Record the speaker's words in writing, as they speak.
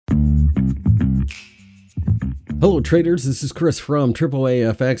Hello traders, this is Chris from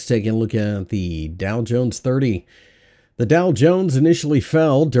AAAFx taking a look at the Dow Jones 30. The Dow Jones initially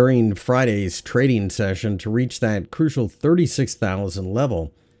fell during Friday's trading session to reach that crucial 36,000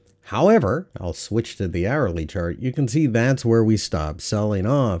 level. However, I'll switch to the hourly chart. You can see that's where we stopped selling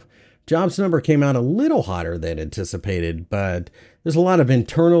off. Jobs number came out a little hotter than anticipated, but there's a lot of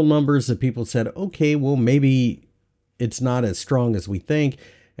internal numbers that people said, okay, well, maybe it's not as strong as we think,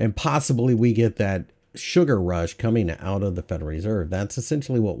 and possibly we get that sugar rush coming out of the Federal Reserve. That's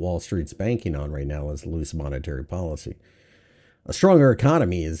essentially what Wall Street's banking on right now, is loose monetary policy. A stronger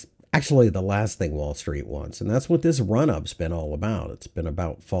economy is actually the last thing Wall Street wants, and that's what this run-up's been all about. It's been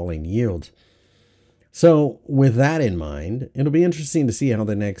about falling yields. So with that in mind, it'll be interesting to see how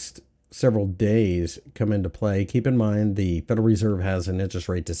the next several days come into play. Keep in mind the Federal Reserve has an interest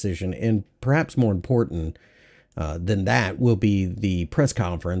rate decision, and perhaps more important than that will be the press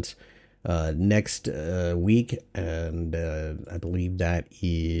conference next week, and I believe that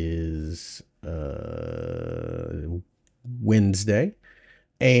is Wednesday,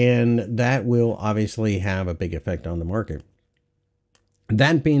 and that will obviously have a big effect on the market.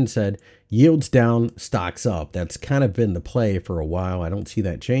 That being said, yields down, stocks up. That's kind of been the play for a while. I don't see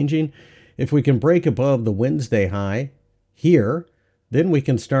that changing. If we can break above the Wednesday high here, then we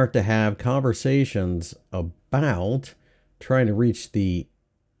can start to have conversations about trying to reach the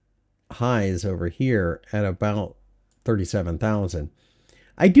highs over here at about 37,000.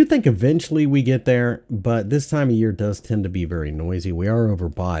 I do think eventually we get there, but this time of year does tend to be very noisy. We are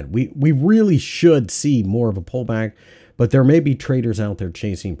overbought. We really should see more of a pullback, but there may be traders out there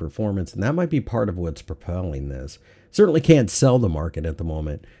chasing performance, and that might be part of what's propelling this. Certainly can't sell the market at the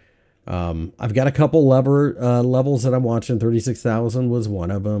moment. I've got a couple levels that I'm watching. 36,000 was one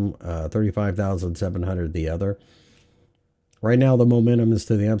of them, 35,700 the other. Right now, the momentum is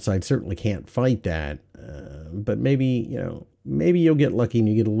to the upside. Certainly can't fight that, but maybe maybe you'll get lucky and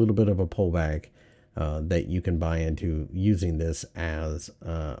you get a little bit of a pullback that you can buy into using this as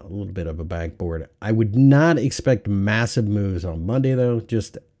a little bit of a backboard. I would not expect massive moves on Monday though,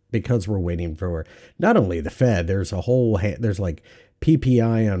 just because we're waiting for not only the Fed. There's a whole there's like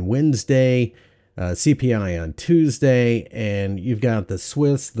PPI on Wednesday, CPI on Tuesday, and you've got the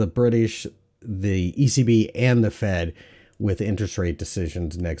Swiss, the British, the ECB, and the Fed with interest rate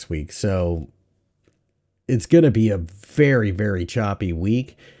decisions next week. So it's going to be a very, very choppy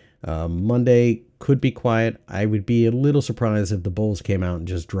week. Monday could be quiet. I would be a little surprised if the bulls came out and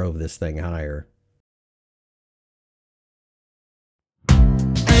just drove this thing higher.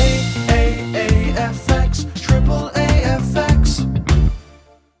 AAAFx.